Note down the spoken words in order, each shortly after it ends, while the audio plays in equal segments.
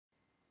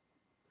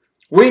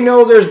We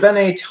know there's been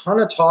a ton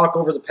of talk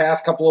over the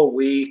past couple of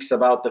weeks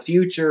about the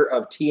future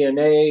of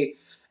TNA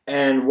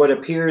and what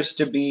appears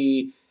to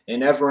be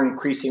an ever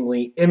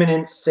increasingly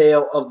imminent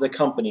sale of the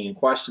company, and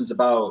questions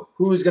about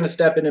who's going to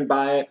step in and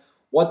buy it,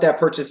 what that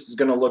purchase is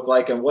going to look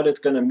like, and what it's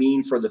going to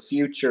mean for the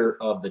future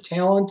of the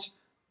talent,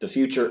 the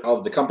future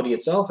of the company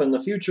itself, and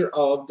the future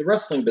of the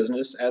wrestling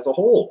business as a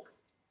whole.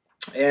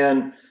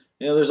 And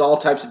there's all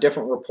types of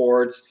different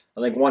reports.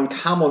 I think one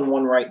common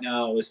one right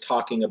now is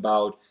talking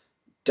about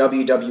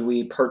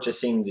WWE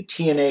purchasing the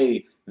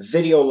TNA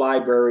video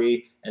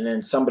library and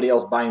then somebody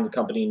else buying the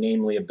company,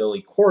 namely a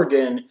Billy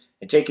Corgan,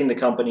 and taking the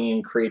company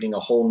and creating a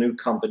whole new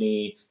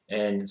company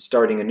and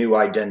starting a new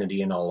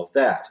identity and all of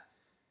that.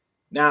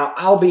 Now,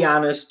 I'll be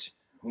honest,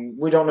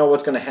 we don't know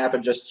what's going to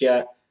happen just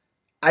yet.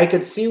 I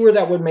could see where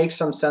that would make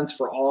some sense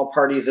for all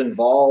parties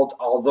involved,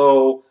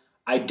 although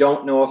I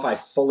don't know if I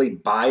fully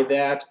buy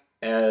that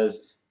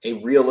as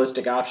a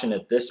realistic option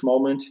at this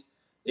moment.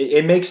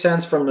 It makes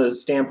sense from the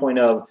standpoint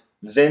of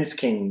Vince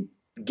can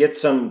get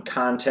some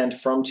content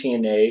from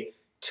TNA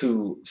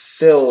to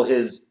fill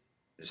his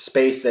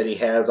space that he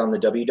has on the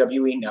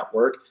WWE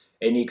network,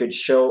 and you could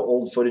show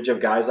old footage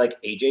of guys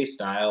like AJ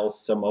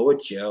Styles, Samoa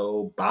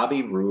Joe,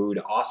 Bobby Roode,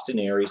 Austin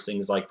Aries,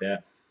 things like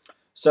that.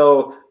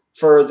 So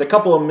for the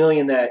couple of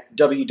million that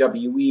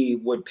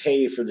WWE would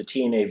pay for the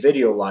TNA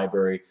video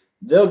library,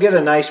 they'll get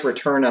a nice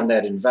return on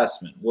that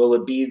investment. Will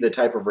it be the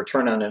type of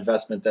return on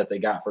investment that they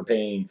got for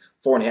paying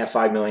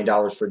 $4.5–5 million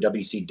for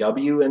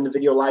WCW in the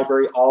video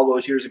library all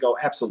those years ago?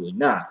 Absolutely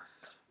not.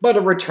 But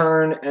a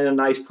return and a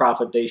nice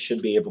profit they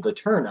should be able to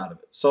turn out of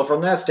it. So from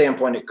that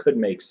standpoint, it could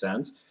make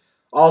sense.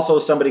 Also,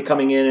 somebody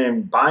coming in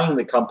and buying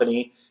the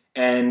company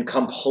and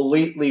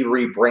completely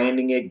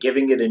rebranding it,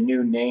 giving it a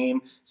new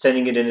name,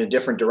 sending it in a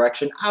different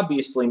direction,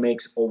 obviously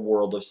makes a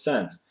world of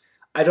sense.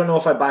 I don't know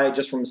if I buy it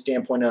just from the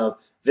standpoint of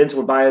Vince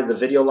would buy the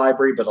video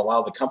library but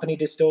allow the company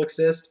to still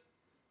exist.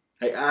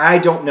 I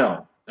don't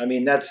know. I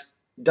mean, that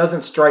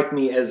doesn't strike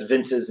me as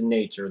Vince's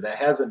nature. That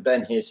hasn't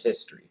been his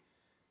history.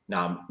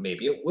 Now,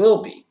 maybe it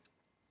will be.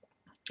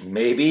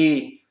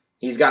 Maybe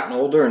he's gotten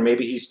older and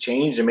maybe he's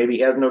changed and maybe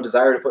he has no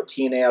desire to put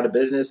TNA out of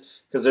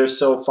business because they're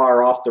so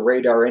far off the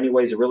radar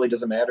anyways, it really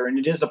doesn't matter. And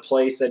it is a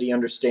place that he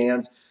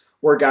understands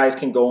where guys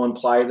can go and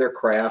ply their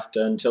craft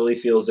until he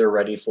feels they're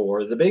ready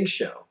for the big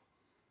show.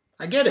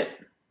 I get it.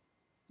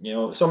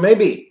 So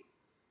maybe.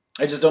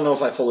 I just don't know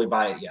if I fully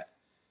buy it yet.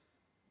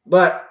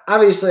 But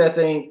obviously I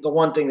think the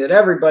one thing that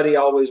everybody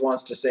always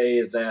wants to say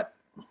is that,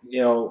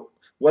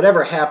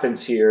 whatever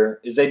happens here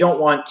is they don't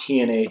want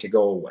TNA to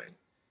go away.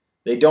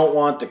 They don't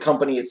want the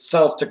company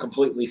itself to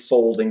completely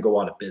fold and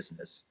go out of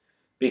business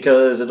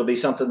because it'll be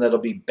something that'll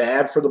be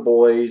bad for the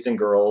boys and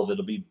girls.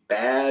 It'll be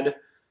bad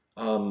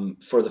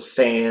for the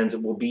fans.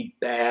 It will be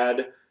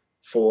bad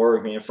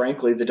for,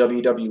 frankly, the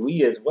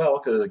WWE as well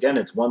because, again,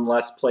 it's one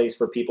less place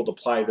for people to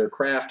ply their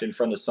craft in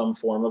front of some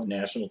form of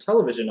national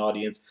television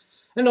audience,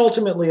 and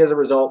ultimately, as a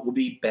result, will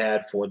be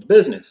bad for the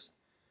business.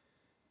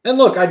 And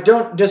look, I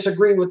don't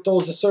disagree with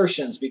those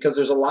assertions because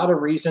there's a lot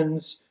of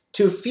reasons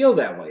to feel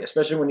that way,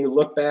 especially when you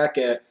look back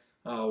at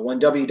when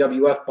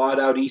WWF bought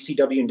out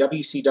ECW and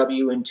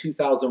WCW in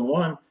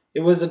 2001. It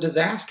was a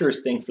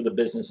disastrous thing for the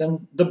business,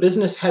 and the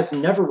business has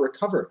never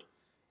recovered.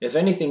 If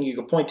anything, you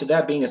could point to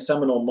that being a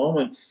seminal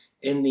moment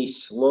in the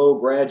slow,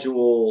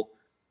 gradual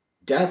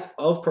death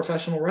of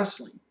professional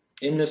wrestling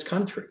in this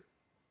country.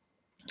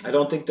 I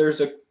don't think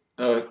there's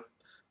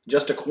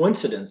just a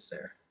coincidence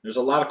there. There's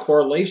a lot of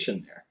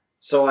correlation there.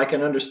 So I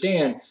can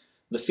understand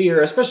the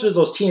fear, especially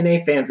those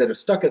TNA fans that have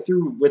stuck it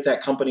through with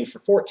that company for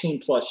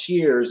 14 plus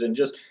years and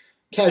just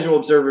casual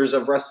observers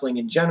of wrestling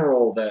in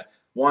general that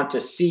want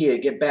to see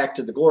it get back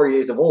to the glory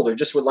days of old or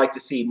just would like to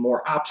see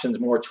more options,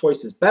 more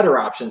choices, better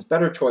options,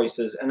 better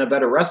choices, and a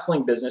better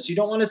wrestling business. You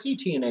don't want to see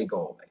TNA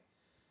go away.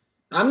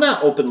 I'm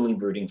not openly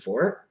rooting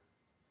for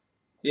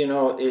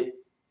it.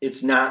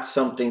 It's not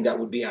something that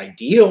would be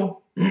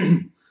ideal.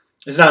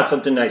 It's not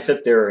something I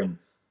sit there and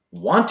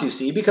want to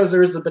see because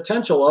there is the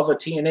potential of a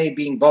TNA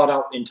being bought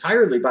out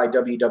entirely by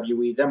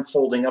WWE, them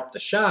folding up the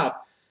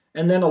shop,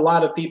 and then a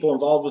lot of people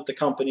involved with the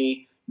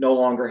company no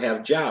longer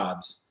have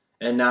jobs,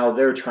 and now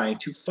they're trying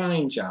to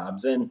find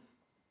jobs, and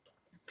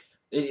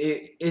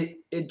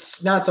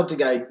it's not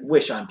something I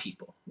wish on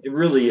people. It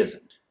really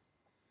isn't.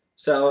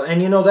 So,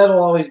 and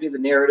that'll always be the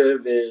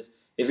narrative is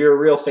if you're a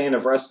real fan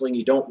of wrestling,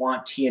 you don't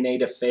want TNA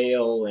to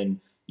fail,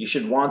 and you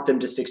should want them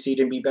to succeed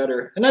and be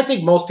better, and I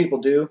think most people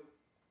do.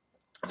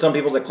 Some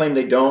people that claim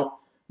they don't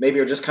maybe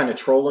are just kind of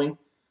trolling.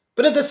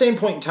 But at the same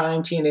point in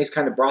time, TNA's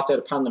kind of brought that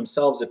upon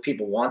themselves if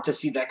people want to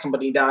see that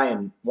company die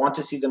and want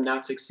to see them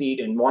not succeed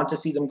and want to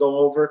see them go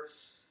over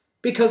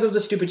because of the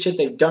stupid shit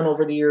they've done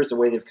over the years, the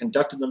way they've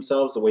conducted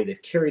themselves, the way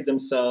they've carried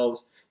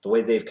themselves, the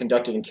way they've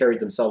conducted and carried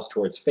themselves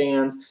towards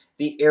fans,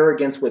 the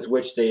arrogance with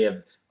which they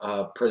have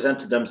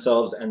presented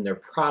themselves and their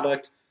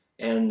product,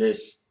 and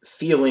this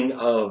feeling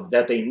of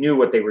that they knew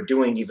what they were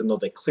doing even though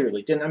they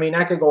clearly didn't. I mean,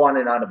 I could go on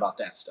and on about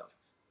that stuff.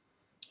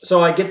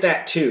 So I get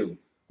that too,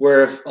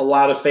 where if a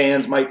lot of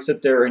fans might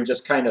sit there and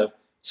just kind of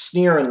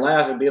sneer and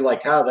laugh and be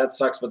like, "Ah, that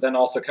sucks," but then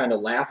also kind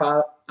of laugh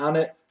on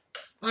it.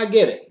 I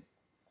get it.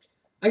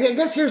 I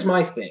guess here's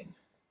my thing.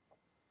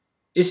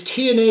 Is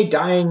TNA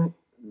dying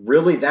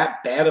really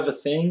that bad of a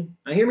thing?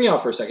 Now, hear me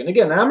out for a second.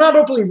 Again, I'm not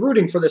openly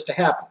rooting for this to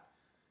happen.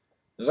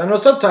 Because I know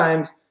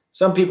sometimes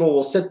some people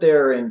will sit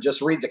there and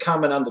just read the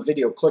comment on the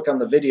video, click on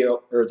the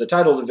video, or the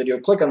title of the video,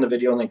 click on the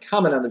video, and then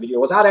comment on the video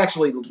without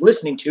actually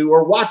listening to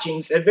or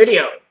watching said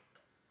video.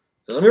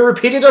 So let me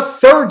repeat it a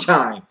third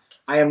time.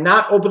 I am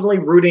not openly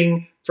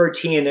rooting for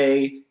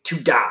TNA to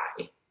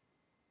die.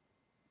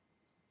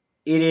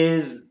 It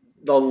is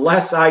the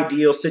less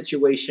ideal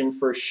situation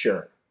for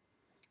sure.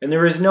 And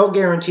there is no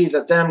guarantee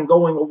that them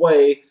going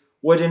away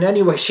would in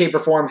any way, shape, or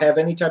form have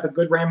any type of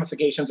good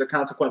ramifications or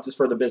consequences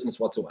for the business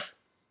whatsoever.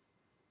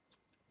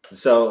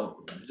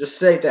 So, just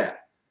state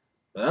that.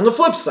 But on the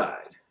flip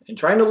side, and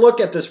trying to look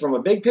at this from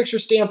a big picture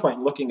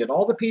standpoint, looking at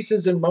all the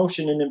pieces in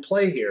motion and in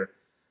play here,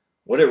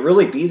 would it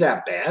really be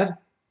that bad?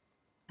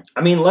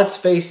 I mean, let's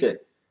face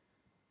it.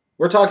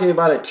 We're talking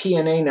about a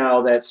TNA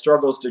now that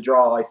struggles to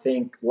draw, I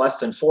think, less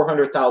than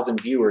 400,000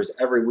 viewers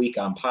every week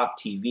on Pop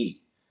TV.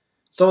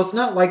 So it's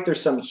not like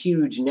there's some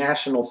huge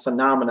national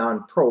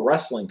phenomenon pro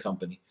wrestling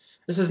company.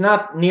 This is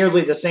not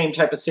nearly the same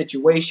type of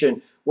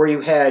situation where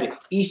you had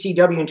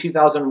ECW in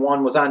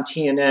 2001 was on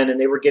TNN and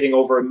they were getting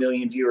over 1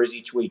 million viewers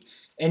each week.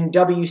 And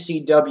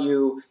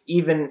WCW,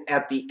 even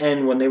at the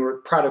end when their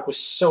product was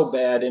so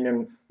bad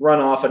and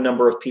run off a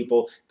number of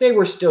people, they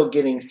were still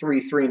getting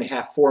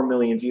 3.5, 4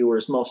 million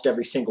viewers most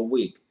every single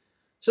week.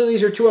 So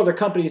these are two other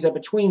companies that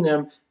between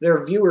them,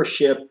 their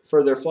viewership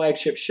for their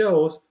flagship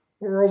shows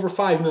were over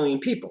 5 million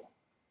people.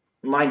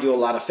 Mind you, a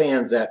lot of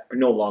fans that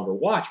no longer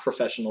watch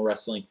professional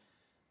wrestling.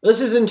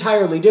 This is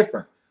entirely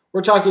different.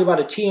 We're talking about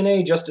a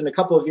TNA just in a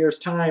couple of years'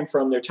 time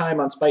from their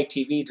time on Spike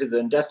TV to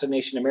then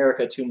Destination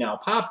America to now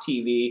Pop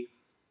TV.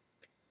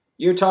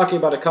 You're talking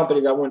about a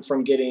company that went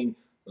from getting,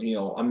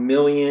 1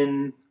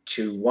 million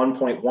to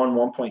 1.1,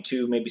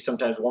 1.2, maybe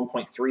sometimes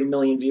 1.3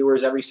 million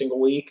viewers every single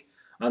week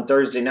on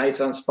Thursday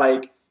nights on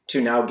Spike to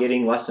now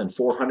getting less than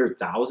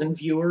 400,000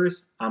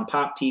 viewers on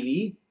Pop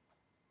TV.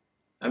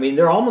 I mean,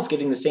 they're almost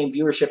getting the same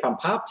viewership on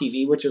Pop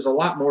TV, which is a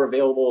lot more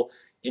available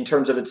in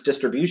terms of its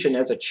distribution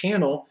as a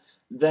channel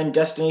than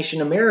Destination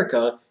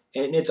America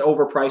and its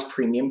overpriced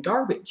premium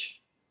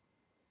garbage.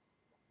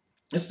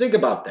 Let's think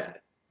about that.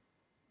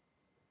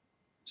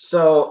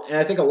 So, and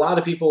I think a lot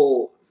of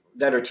people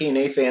that are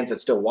TNA fans that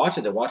still watch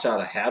it, they watch it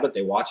out of habit,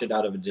 they watch it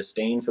out of a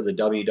disdain for the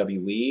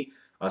WWE.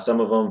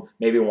 Some of them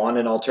maybe want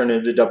an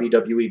alternative to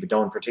WWE, but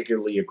don't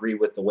particularly agree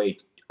with the way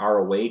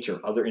ROH or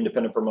other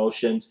independent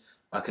promotions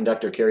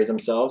conduct or carry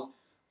themselves.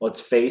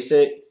 Let's face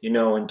it,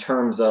 in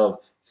terms of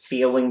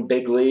feeling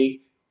big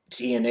league,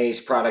 TNA's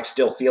product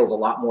still feels a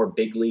lot more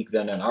big league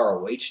than an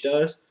ROH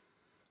does.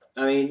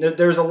 I mean,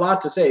 there's a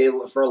lot to say.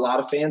 For a lot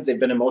of fans, they've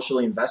been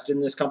emotionally invested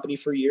in this company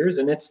for years,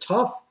 and it's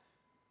tough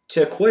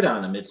to quit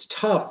on them. It's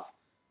tough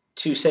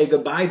to say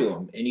goodbye to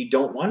them, and you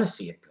don't want to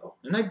see it go.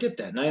 And I get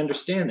that, and I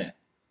understand that.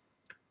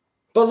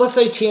 But let's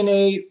say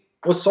TNA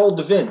was sold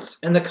to Vince,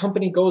 and the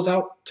company goes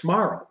out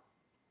tomorrow.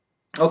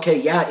 Okay,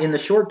 yeah, in the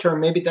short term,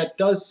 maybe that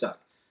does suck.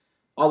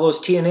 All those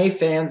TNA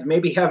fans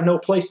maybe have no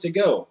place to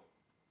go.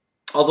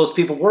 All those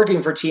people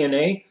working for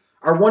TNA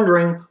are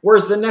wondering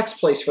where's the next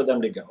place for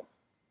them to go.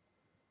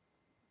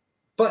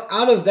 But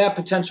out of that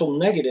potential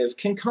negative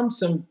can come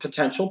some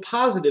potential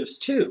positives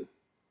too.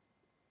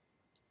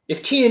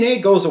 If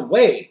TNA goes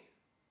away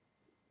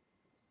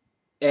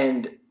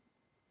and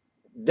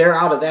they're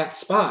out of that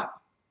spot,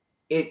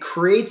 it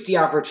creates the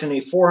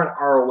opportunity for an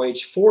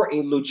ROH, for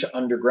a Lucha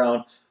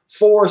Underground,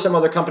 for some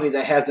other company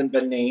that hasn't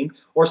been named,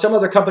 or some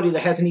other company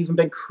that hasn't even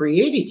been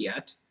created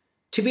yet,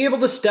 to be able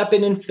to step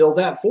in and fill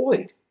that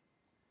void.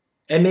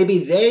 And maybe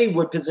they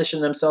would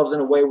position themselves in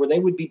a way where they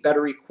would be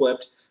better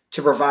equipped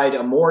to provide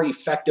a more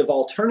effective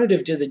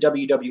alternative to the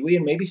WWE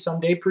and maybe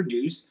someday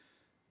produce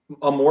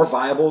a more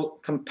viable,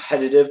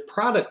 competitive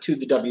product to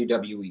the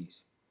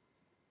WWEs.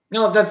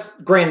 Now, that's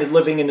granted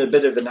living in a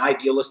bit of an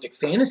idealistic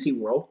fantasy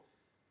world,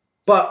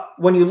 but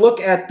when you look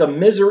at the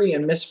misery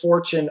and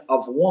misfortune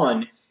of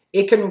one,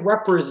 it can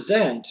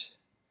represent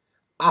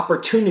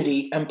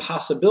opportunity and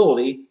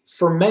possibility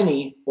for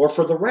many or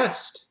for the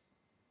rest.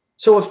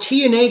 So if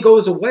TNA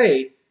goes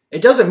away,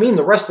 it doesn't mean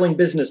the wrestling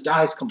business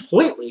dies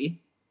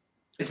completely.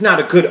 It's not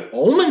a good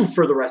omen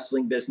for the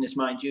wrestling business,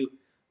 mind you,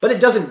 but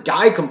it doesn't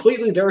die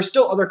completely. There are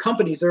still other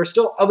companies. There are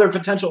still other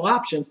potential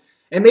options.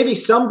 And maybe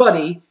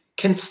somebody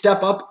can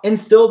step up and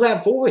fill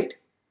that void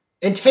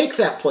and take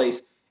that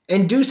place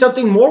and do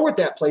something more with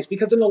that place.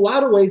 Because in a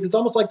lot of ways, it's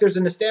almost like there's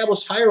an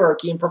established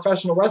hierarchy in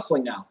professional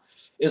wrestling now.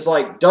 It's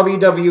like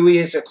WWE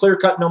is a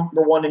clear-cut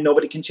number one and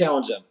nobody can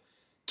challenge them.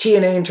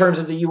 TNA in terms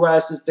of the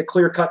US is the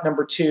clear-cut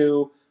number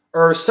two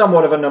or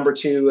somewhat of a number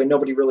two and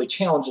nobody really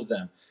challenges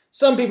them.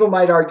 Some people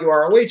might argue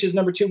ROH is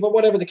number two, but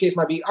whatever the case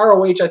might be,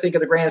 ROH, I think,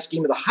 in the grand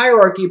scheme of the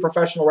hierarchy of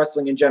professional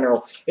wrestling in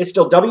general, is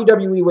still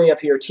WWE way up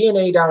here,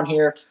 TNA down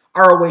here,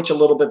 ROH a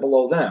little bit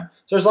below them.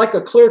 So there's like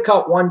a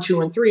clear-cut 1,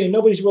 2, and 3, and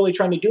nobody's really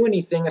trying to do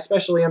anything,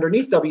 especially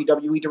underneath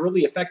WWE, to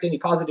really affect any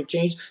positive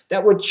change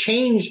that would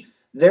change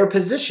their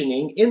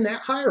positioning in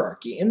that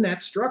hierarchy, in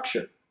that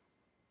structure.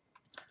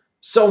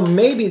 So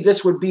maybe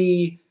this would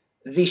be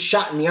the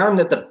shot in the arm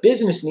that the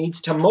business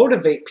needs to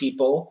motivate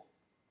people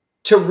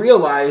to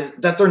realize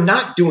that they're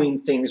not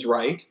doing things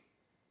right,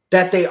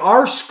 that they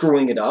are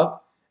screwing it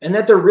up, and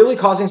that they're really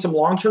causing some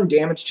long-term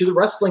damage to the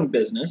wrestling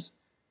business.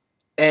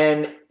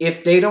 And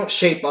if they don't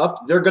shape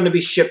up, they're going to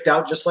be shipped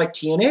out just like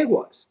TNA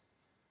was.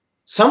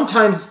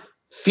 Sometimes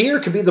fear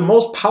can be the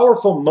most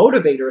powerful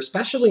motivator,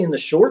 especially in the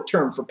short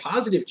term, for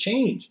positive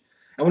change.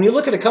 And when you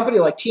look at a company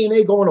like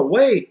TNA going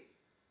away,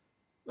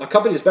 a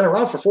company that's been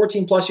around for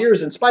 14 plus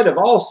years, in spite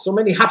of so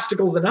many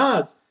obstacles and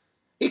odds,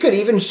 it could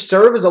even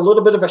serve as a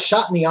little bit of a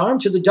shot in the arm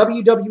to the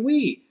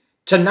WWE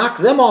to knock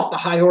them off the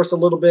high horse a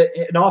little bit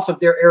and off of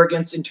their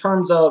arrogance in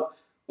terms of,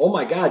 oh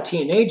my God,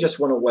 TNA just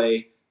went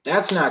away.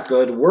 That's not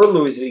good. We're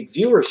losing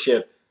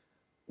viewership.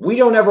 We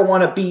don't ever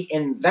want to be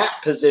in that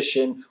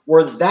position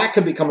where that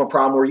could become a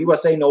problem, where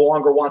USA no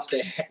longer wants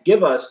to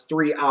give us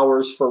 3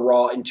 hours for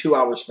Raw and 2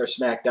 hours for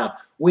SmackDown.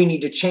 We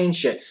need to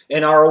change it.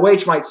 And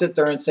ROH might sit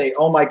there and say,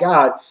 oh my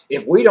God,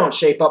 if we don't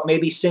shape up,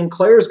 maybe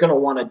Sinclair's going to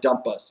want to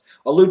dump us.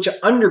 A Lucha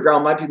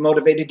Underground might be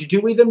motivated to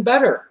do even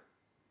better.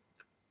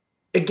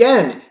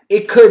 Again,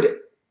 it could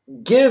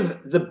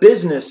give the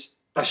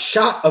business a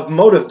shot of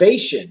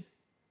motivation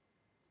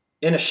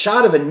and a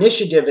shot of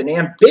initiative and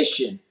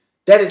ambition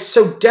that it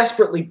so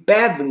desperately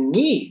badly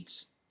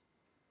needs,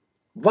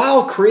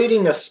 while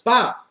creating a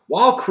spot,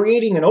 while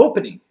creating an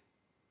opening.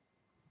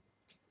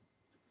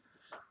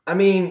 I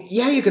mean,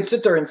 yeah, you could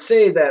sit there and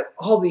say that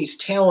all these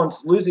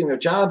talents losing their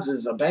jobs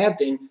is a bad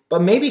thing,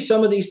 but maybe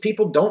some of these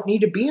people don't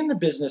need to be in the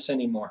business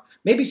anymore.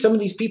 Maybe some of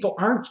these people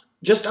aren't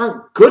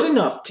good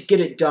enough to get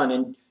it done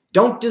and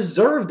don't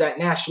deserve that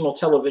national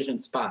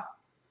television spot.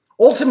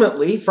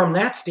 Ultimately, from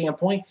that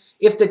standpoint,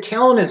 if the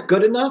talent is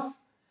good enough,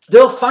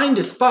 they'll find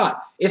a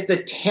spot. If the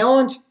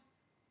talent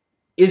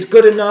is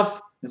good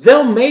enough,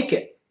 they'll make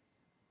it.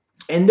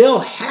 And they'll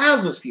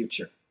have a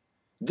future.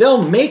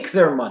 They'll make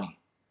their money.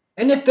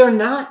 And if they're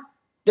not,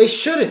 they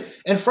shouldn't.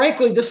 And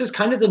frankly, this is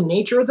kind of the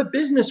nature of the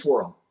business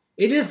world.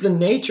 It is the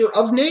nature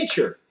of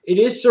nature. It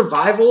is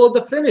survival of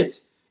the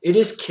fittest. It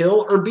is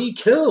kill or be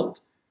killed.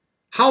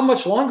 How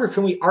much longer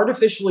can we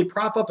artificially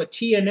prop up a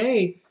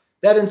TNA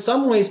that in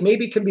some ways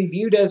maybe can be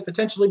viewed as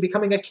potentially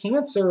becoming a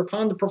cancer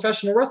upon the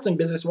professional wrestling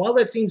business? While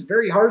that seems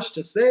very harsh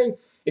to say,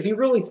 if you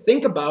really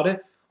think about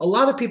it, a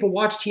lot of people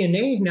watch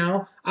TNA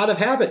now out of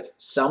habit.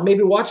 Some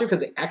maybe watch it because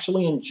they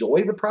actually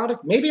enjoy the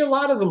product. Maybe a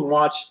lot of them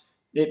watch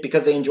it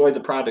because they enjoy the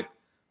product.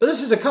 But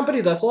this is a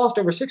company that's lost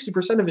over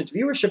 60% of its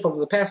viewership over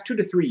the past 2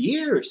 to 3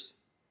 years.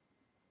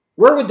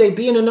 Where would they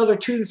be in another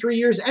 2 to 3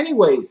 years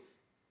anyways?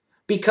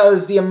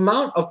 Because the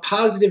amount of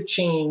positive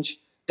change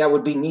that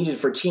would be needed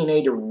for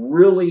TNA to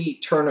really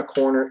turn a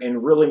corner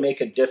and really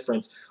make a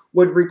difference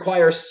would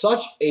require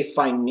such a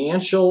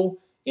financial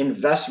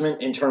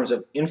investment in terms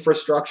of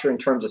infrastructure, in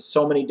terms of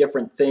so many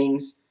different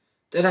things,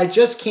 that I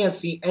just can't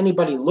see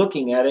anybody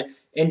looking at it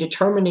and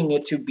determining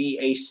it to be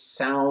a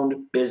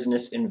sound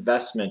business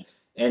investment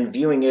and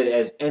viewing it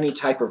as any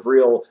type of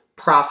real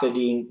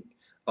profiting,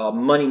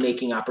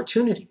 money-making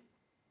opportunity.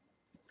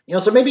 You know,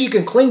 so maybe you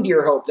can cling to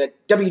your hope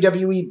that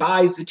WWE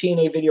buys the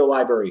TNA video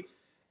library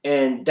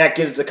and that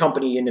gives the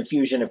company an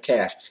infusion of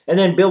cash. And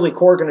then Billy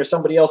Corgan or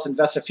somebody else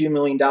invests a few $1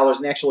 million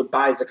and actually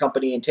buys the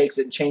company and takes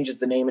it and changes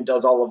the name and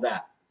does all of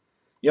that.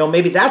 You know,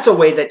 maybe that's a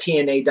way that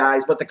TNA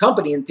dies, but the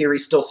company in theory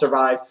still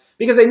survives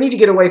because they need to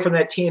get away from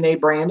that TNA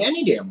brand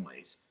any damn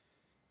ways.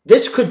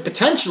 This could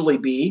potentially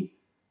be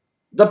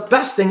the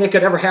best thing that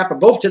could ever happen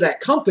both to that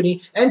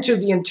company and to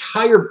the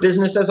entire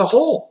business as a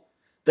whole.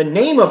 The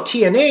name of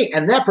TNA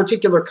and that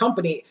particular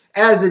company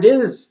as it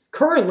is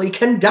currently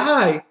can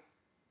die.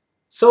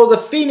 So the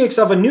phoenix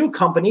of a new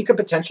company could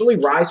potentially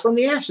rise from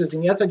the ashes.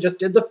 And yes, I just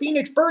did the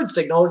phoenix bird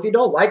signal. If you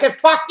don't like it,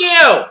 fuck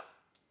you!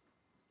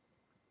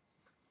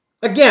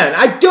 Again,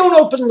 I don't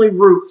openly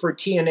root for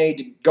TNA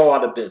to go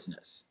out of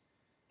business.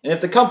 And if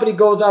the company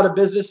goes out of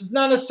business, it's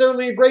not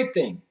necessarily a great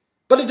thing.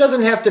 But it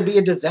doesn't have to be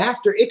a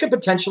disaster. It could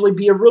potentially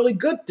be a really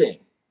good thing.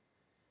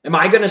 Am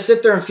I going to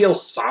sit there and feel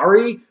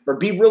sorry or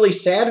be really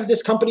sad if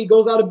this company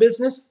goes out of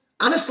business?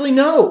 Honestly,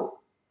 no.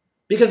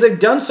 Because they've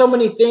done so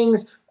many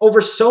things over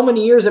so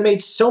many years and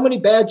made so many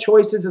bad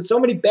choices and so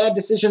many bad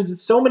decisions and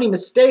so many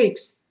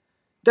mistakes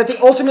that they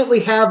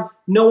ultimately have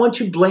no one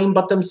to blame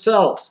but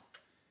themselves.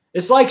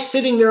 It's like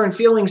sitting there and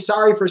feeling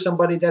sorry for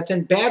somebody that's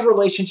in bad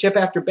relationship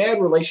after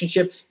bad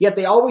relationship, yet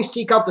they always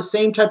seek out the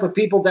same type of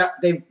people that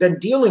they've been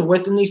dealing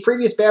with in these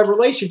previous bad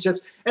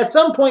relationships. At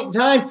some point in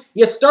time,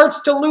 you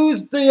starts to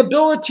lose the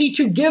ability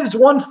to give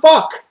one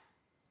fuck.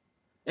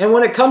 And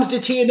when it comes to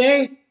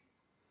TNA,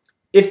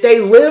 if they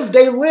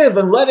live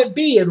and let it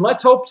be, and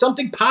let's hope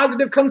something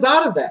positive comes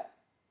out of that.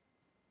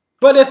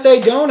 But if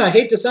they don't, I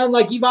hate to sound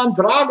like Ivan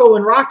Drago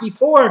in Rocky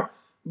IV,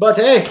 but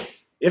hey,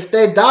 if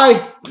they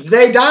die,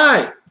 they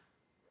die.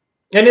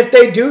 And if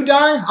they do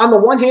die, on the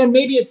one hand,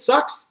 maybe it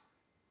sucks.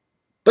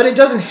 But it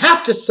doesn't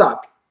have to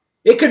suck.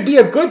 It could be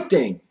a good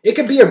thing. It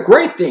could be a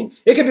great thing.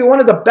 It could be one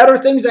of the better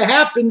things that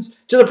happens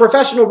to the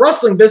professional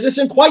wrestling business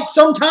in quite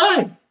some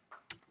time.